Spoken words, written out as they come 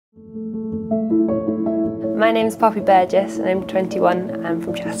My name's Poppy Burgess and I'm 21 and I'm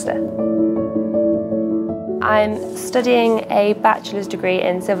from Chester. I'm studying a bachelor's degree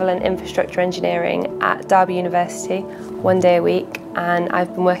in civil and infrastructure engineering at Derby University 1 day a week, and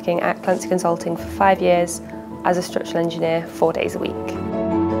I've been working at Clancy Consulting for 5 years as a structural engineer 4 days a week.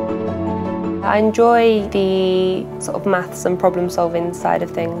 I enjoy the sort of maths and problem solving side of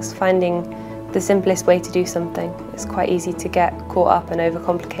things, finding the simplest way to do something. It's quite easy to get caught up and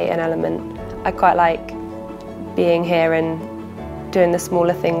overcomplicate an element. I quite like being here and doing the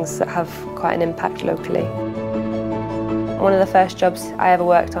smaller things that have quite an impact locally. One of the first jobs I ever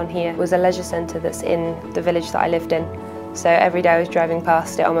worked on here was a leisure centre that's in the village that I lived in. So every day I was driving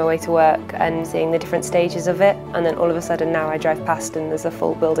past it on my way to work and seeing the different stages of it, and then all of a sudden now I drive past and there's a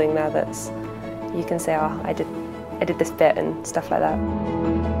full building there that's, you can say, oh, I did this bit and stuff like that.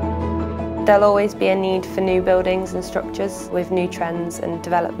 There'll always be a need for new buildings and structures with new trends and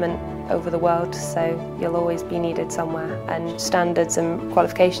development over the world, so you'll always be needed somewhere, and standards and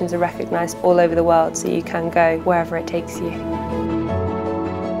qualifications are recognised all over the world, so you can go wherever it takes you.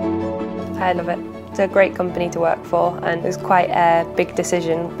 I love it. It's a great company to work for, and it was quite a big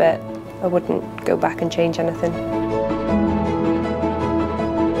decision, but I wouldn't go back and change anything.